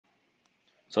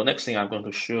So next thing I'm going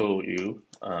to show you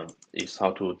is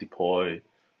how to deploy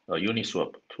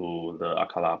Uniswap to the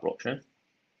Acala blockchain.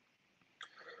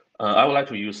 I would like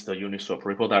to use the Uniswap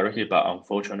repo directly, but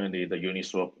unfortunately, the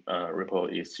Uniswap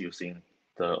repo is using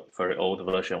the very old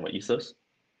version with Ethers.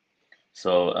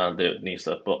 So there needs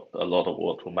a lot of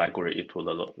work to migrate it to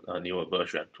the newer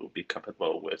version to be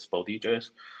compatible with both DJs.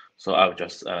 So I'll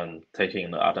just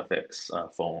taking the artifacts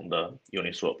from the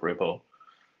Uniswap repo.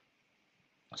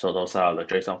 So those are the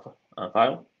JSON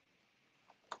file.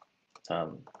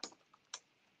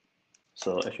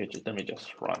 So actually, let me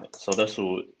just run it. So this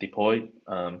will deploy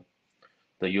the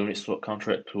Uniswap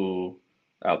contract to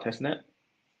our testnet.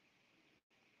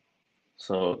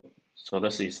 So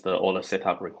this is all the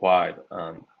setup required.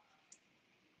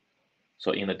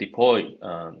 So in the deploy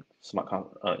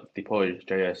deploy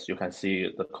JS, you can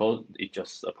see the code is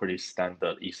just a pretty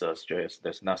standard Ethers JS.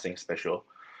 There's nothing special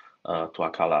to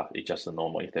Acala. It's just a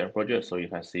normal Ethereum project. So you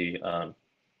can see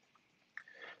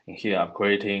in here I'm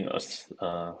creating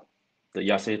the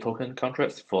ERC token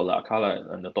contracts for the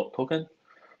Acala and the dot token.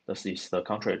 This is the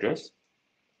contract address.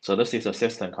 So this is a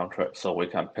system contract, so we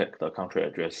can pick the contract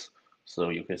address. So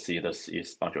you can see this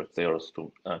is a bunch of zeros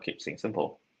to keep things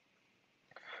simple.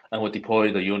 And we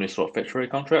deploy the Uniswap factory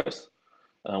contracts.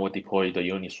 We deploy the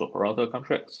Uniswap router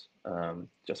contracts.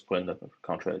 Just put in the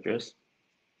contract address.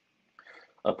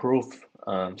 Approve,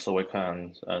 so we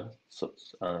can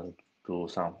do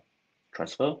some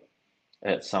transfer,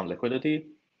 add some liquidity,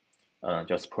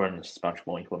 just print a bunch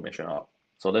more information out.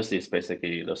 So this is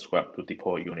basically the script to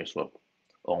deploy Uniswap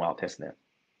on our testnet.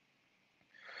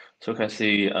 So you can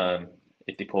see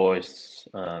it deploys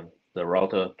the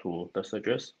router to this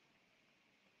address.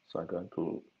 So I'm going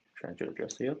to change the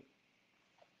address here.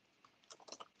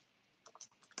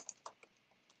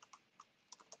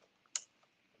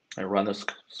 I run the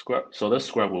script. So this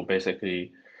script will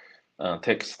basically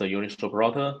takes the Uniswap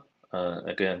router,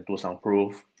 again, do some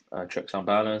proof, check some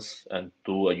balance, and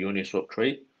do a Uniswap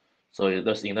trade. So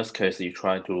in this case, you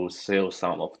try to sell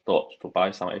some of DOT to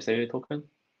buy some SAA token.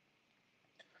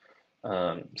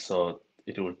 So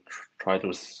it will try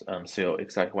to sell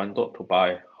exact one DOT to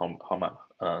buy how much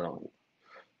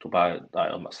to buy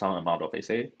some amount of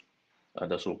SAA,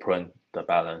 and this will print the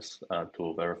balance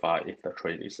to verify if the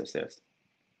trade is success.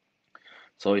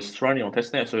 So it's running on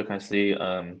testnet, so you can see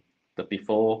the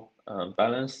before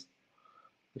balance,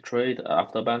 the trade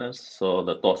after balance. So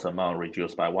the DOT amount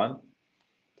reduced by 1.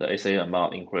 The SAA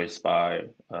amount increased by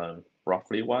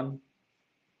roughly 1.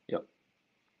 Yep.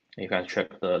 You can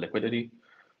check the liquidity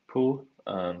pool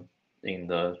in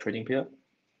the trading pair.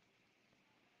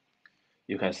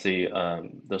 You can see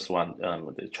this one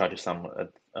it charges some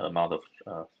amount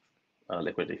of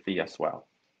liquidity fee as well.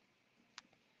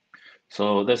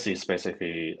 So this is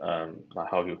basically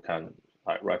how you can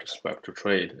write a script to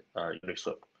trade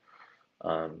Uniswap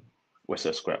with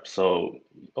a script. So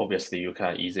obviously you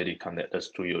can easily connect this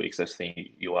to your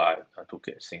existing UI to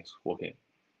get things working.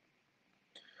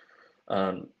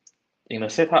 In the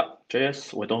setup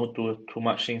JS, we don't do too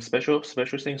much special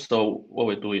things. So what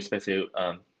we do is basically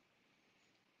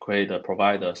create a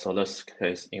provider. So in this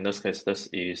case, this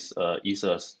is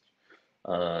Ethers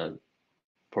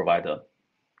provider.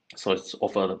 So it's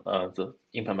offered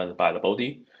implemented by the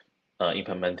body,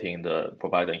 implementing the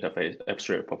provider interface,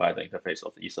 abstract provider interface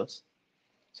of Ethers.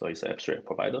 So it's an abstract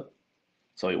provider.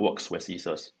 So it works with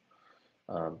Ethers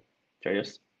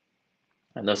JS.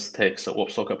 And this takes a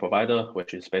WebSocket provider,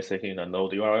 which is basically the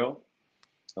node URL.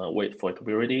 Wait for it to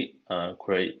be ready.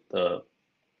 Create a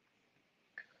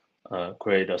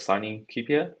signing key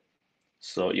pair.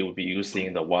 So it will be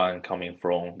using the one coming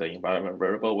from the environment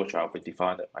variable, which I'll be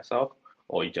defined myself,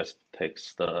 or it just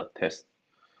takes the test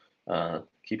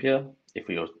key pair if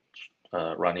you're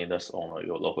running this on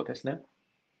your local testnet.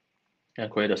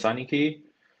 And create a signing key,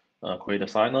 create a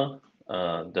signer.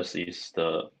 This is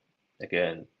the,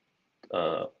 again,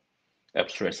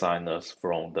 abstract signers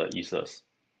from the Ethers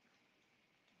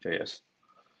JS.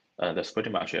 And that's pretty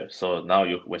much it. So now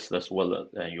with this wallet,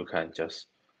 you can just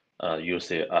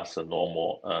use it as a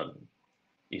normal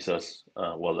Ethers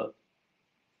wallet.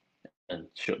 And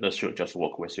this should just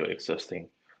work with your existing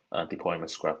deployment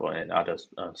script and other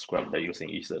script that using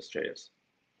Ethers JS.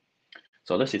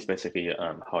 So this is basically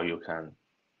how you can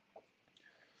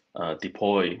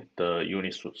deploy the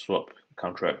Uniswap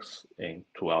contracts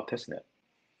into our testnet.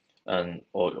 And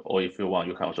or if you want,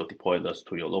 you can also deploy this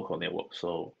to your local network.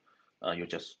 So you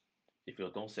just, if you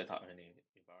don't set up any